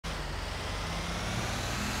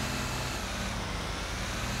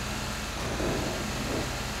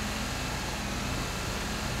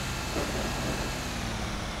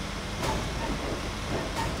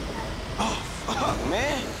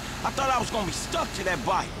thought I was gonna be stuck to that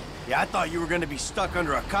bike. Yeah, I thought you were gonna be stuck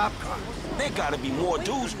under a cop car. There gotta be more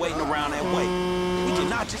dudes waiting around that way. We did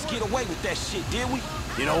not just get away with that shit, did we?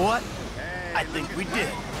 You know what? I think we did.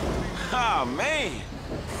 Ah, man.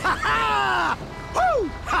 Ha ha! Woo!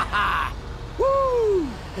 Ha ha! Woo!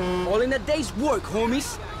 All in a day's work,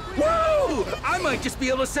 homies. Woo! I might just be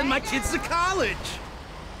able to send my kids to college.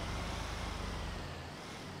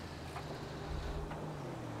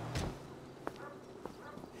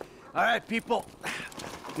 All right, people.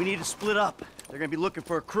 We need to split up. They're gonna be looking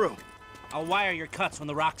for a crew. I'll wire your cuts when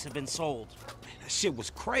the rocks have been sold. That shit was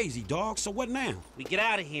crazy, dog. So what now? We get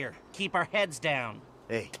out of here. Keep our heads down.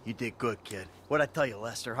 Hey, you did good, kid. What'd I tell you,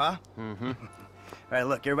 Lester, huh? Mm-hmm. All right,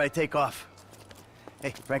 look, everybody take off.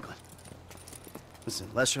 Hey, Franklin. Listen,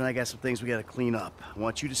 Lester and I got some things we gotta clean up. I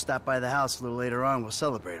want you to stop by the house a little later on. We'll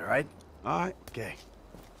celebrate, all right? All right. Okay.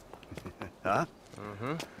 Huh?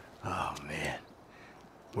 Mm-hmm. Oh, man.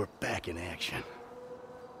 We're back in action.